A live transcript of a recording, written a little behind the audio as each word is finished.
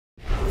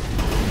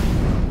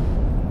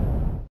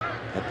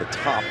at the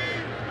top.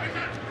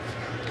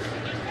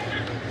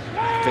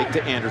 Fake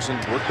to Anderson,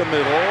 work the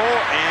middle,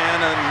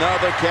 and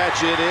another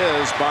catch it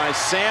is by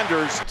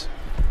Sanders.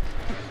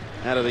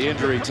 Out of the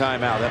injury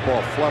timeout, that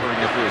ball fluttering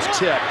if it was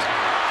tipped.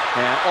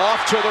 And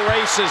off to the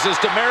races is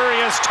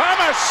Demaryius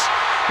Thomas,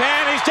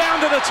 and he's down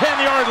to the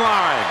 10-yard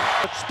line.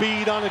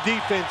 Speed on the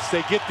defense,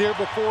 they get there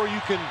before you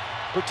can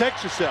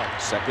protect yourself.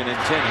 2nd and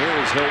 10, here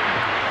is Hilton.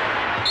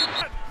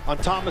 On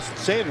Thomas and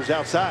Sanders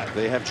outside.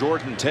 They have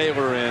Jordan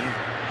Taylor in,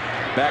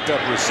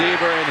 backup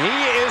receiver, and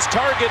he is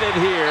targeted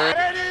here.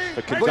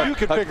 Well, you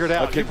can figure it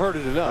out. You've heard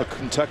it enough. A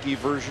Kentucky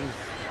version.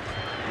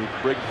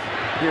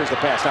 Here's the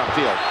pass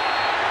downfield.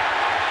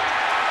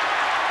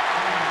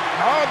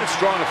 Oh, they're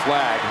drawing a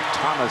flag.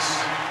 Thomas.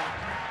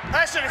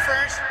 Pass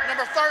interference,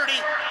 number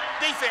 30,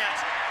 defense.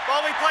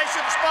 Ball we placed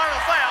at the spot of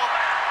the foul.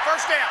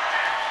 First down.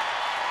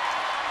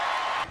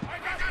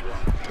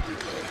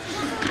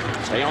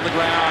 Stay on the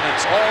ground.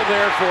 It's all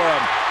there for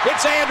him.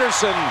 It's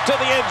Anderson to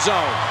the end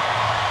zone.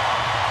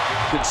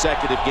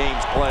 Consecutive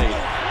games played.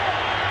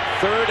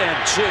 3rd and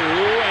 2,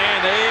 and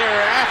they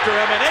are after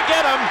him, and they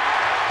get him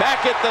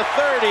back at the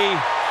 30.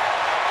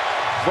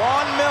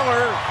 Von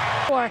Miller.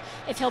 Or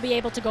if he'll be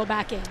able to go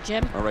back in,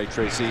 Jim. All right,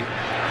 Tracy.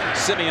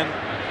 Simeon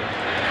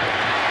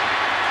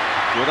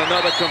with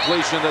another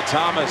completion to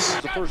Thomas.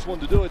 The first one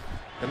to do it,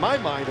 in my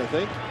mind, I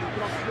think.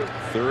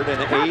 3rd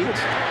and 8.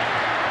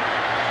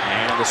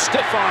 And the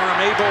stiff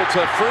arm able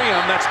to free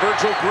him. That's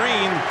Virgil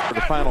Green. The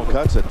final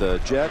cuts at the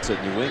Jets,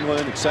 at New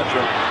England, etc.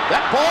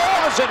 That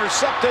ball is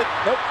intercepted.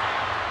 Nope.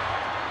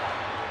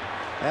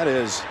 That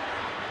is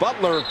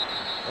Butler,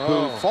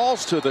 who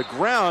falls to the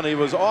ground. He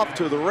was off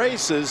to the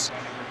races,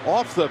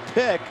 off the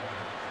pick.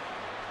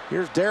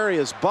 Here's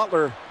Darius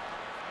Butler.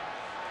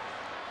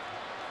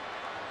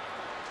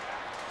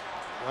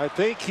 I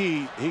think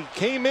he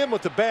came in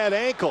with a bad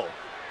ankle.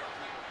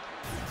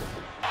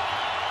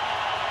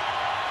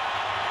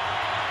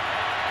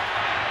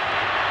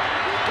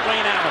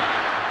 Dwayne Allen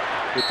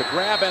with the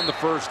grab and the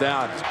first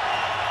down.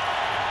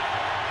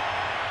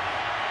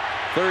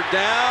 3rd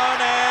down,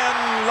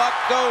 and Luck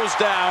goes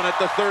down at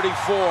the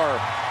 34.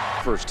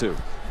 First 2.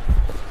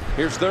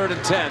 Here's 3rd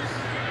and 10.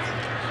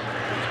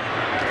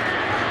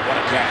 What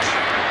a catch.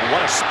 And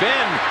what a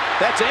spin.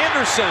 That's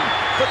Anderson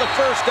for the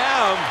first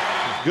down.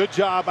 Good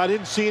job. I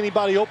didn't see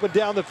anybody open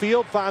down the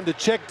field. Find the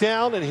check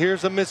down, and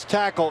here's a missed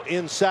tackle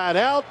inside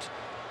out.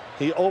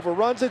 He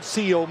overruns it.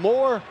 C.O.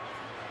 Moore.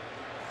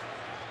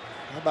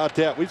 How about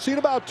that? We've seen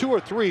about 2 or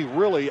 3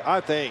 really,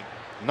 I think,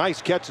 nice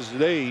catches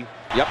today.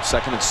 Yep,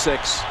 2nd and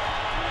 6.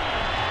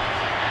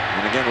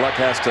 And again, Luck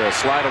has to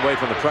slide away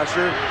from the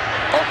pressure.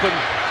 Open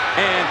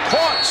and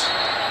caught.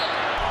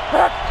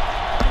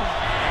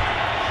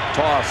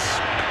 Toss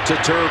to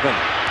Turbin.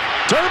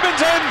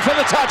 Turbin's in for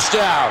the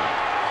touchdown.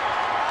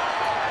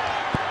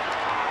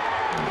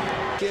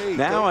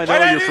 Now I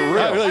know you're for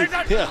real. Really,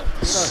 yeah.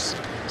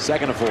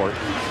 2nd and 4.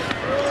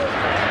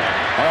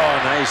 Oh,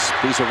 nice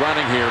piece of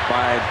running here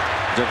by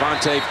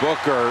Devontae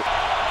Booker.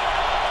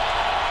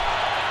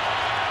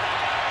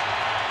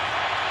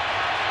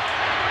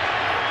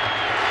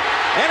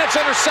 And it's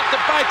intercepted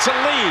by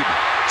Talib.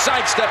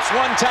 Sidesteps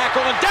one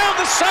tackle, and down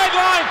the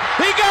sideline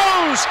he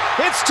goes.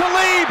 It's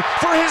Talib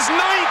for his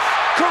 9th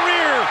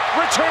career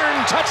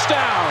return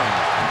touchdown.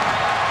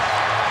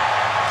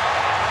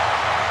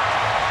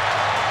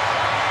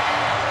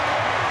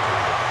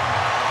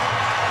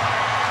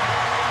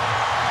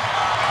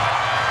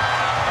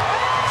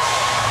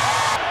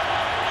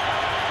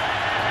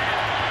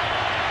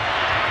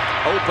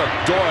 Open,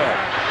 Doyle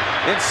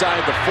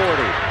inside the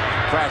 40.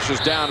 Crashes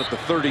down at the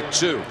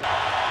 32.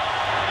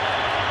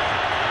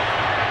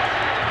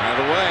 Out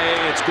of the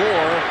way, it's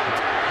Gore.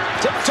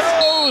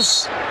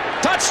 Tiptoes!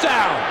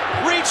 Touchdown!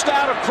 Reached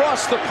out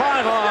across the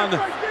pylon.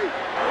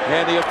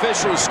 And the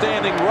official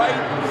standing right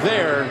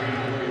there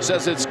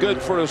says it's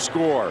good for a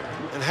score.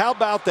 And how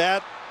about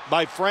that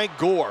by Frank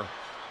Gore?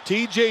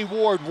 T.J.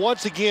 Ward,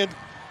 once again,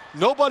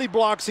 nobody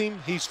blocks him.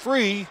 He's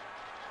free.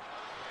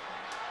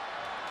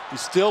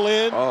 He's still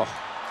in. Oh.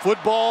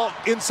 Football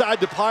inside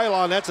the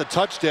pylon. That's a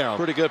touchdown.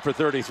 Pretty good for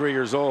 33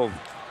 years old.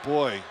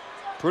 Boy,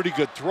 pretty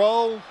good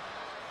throw.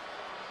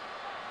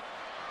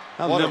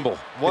 How nimble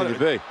can you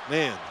be?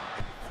 Man.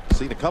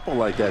 Seen a couple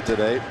like that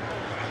today.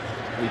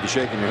 You'd be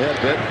shaking your head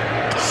a bit.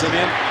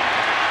 Simeon.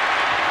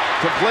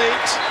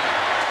 Complete.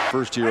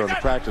 First year on the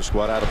practice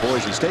squad out of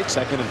Boise State.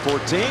 2nd and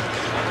 14.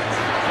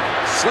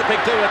 Slipping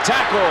through a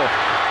tackle.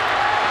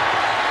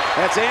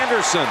 That's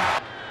Anderson,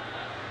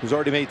 who's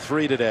already made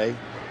 3 today.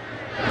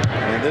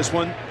 And this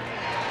one,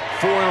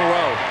 4 in a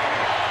row.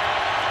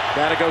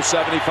 Gotta go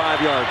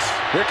 75 yards.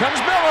 Here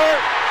comes Miller.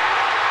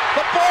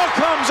 The ball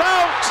comes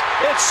out.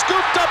 It's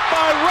scooped up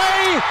by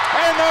Ray,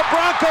 and the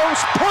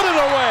Broncos put it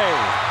away.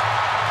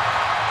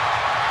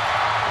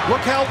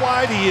 Look how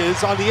wide he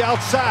is on the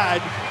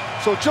outside.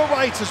 So Joe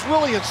Rice is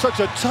really in such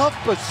a tough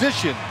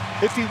position.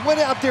 If he went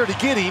out there to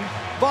get him,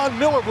 Von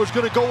Miller was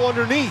going to go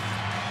underneath.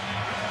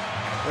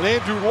 And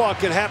Andrew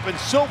Luck, it happened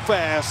so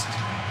fast,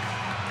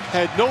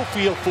 had no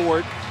feel for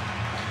it.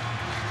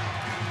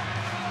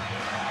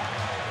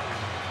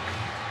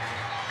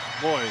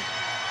 Boy.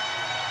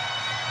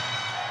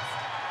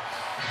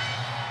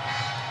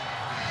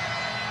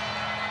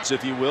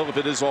 If you will, if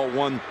it is all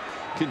one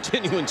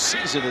continuing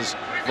season, as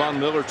Von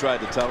Miller tried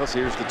to tell us.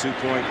 Here's the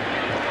 2-point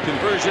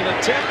conversion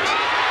attempt,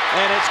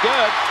 and it's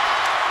good.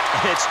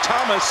 It's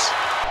Thomas.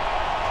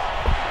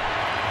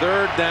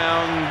 3rd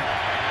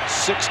down,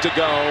 6 to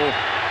go,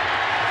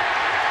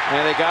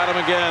 and they got him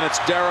again. It's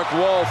Derek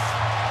Wolfe.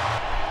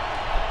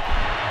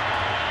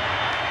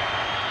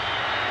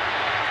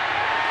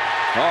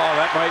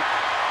 Oh,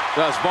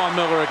 that's Von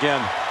Miller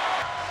again.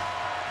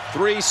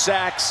 3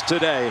 sacks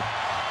today.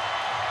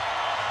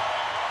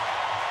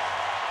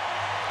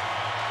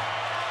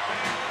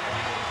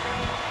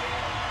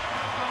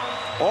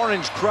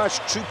 Orange Crush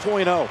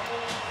 2.0.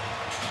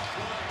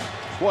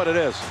 What it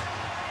is.